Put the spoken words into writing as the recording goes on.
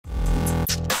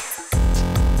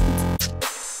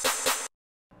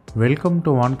Welcome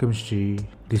to One Chemistry.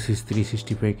 This is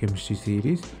 365 Chemistry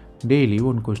series. Daily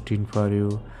one question for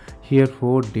you. Here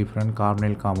 4 different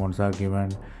carbonyl compounds are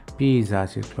given. P is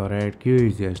acid chloride, Q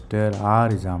is ester,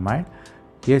 R is amide,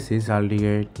 S is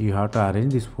aldehyde. You have to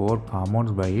arrange these 4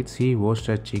 compounds by its CO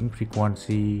stretching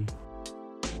frequency.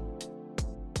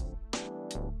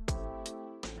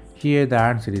 Here the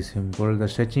answer is simple. The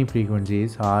stretching frequency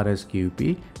is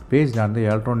RSQP based on the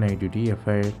electronegativity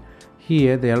effect.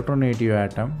 Here the electronegative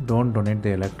atom don't donate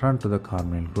the electron to the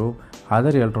carbonyl group.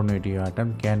 Other electronegative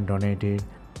atom can donate it.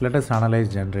 Let us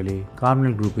analyze generally.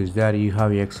 Carbonyl group is there, you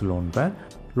have X lone pair.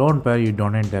 Lone pair you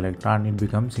donate the electron, it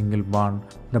becomes single bond.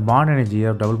 The bond energy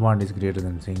of double bond is greater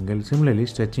than single. Similarly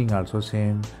stretching also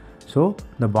same. So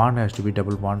the bond has to be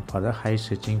double bond for the high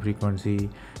stretching frequency.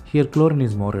 Here chlorine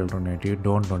is more electronegative,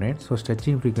 don't donate. So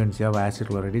stretching frequency of acid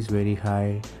chloride is very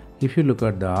high. If you look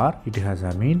at the R, it has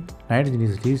amine. Nitrogen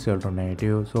is least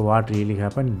electronegative. So what really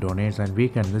happens? It donates and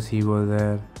weakens the CO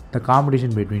there. The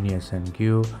competition between S and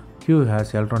Q. Q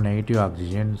has electronegative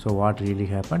oxygen. So what really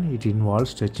happens? It involves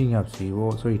stretching of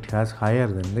CO. So it has higher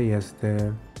than the S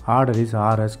there. Order is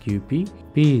RSQP.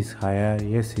 P is higher,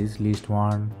 S is least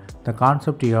one. The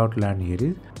concept you have to learn here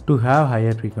is to have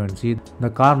higher frequency,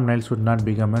 the carbonyl should not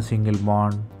become a single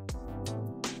bond.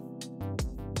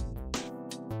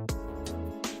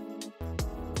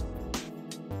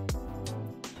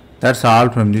 That's all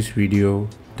from this video.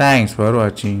 Thanks for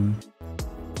watching.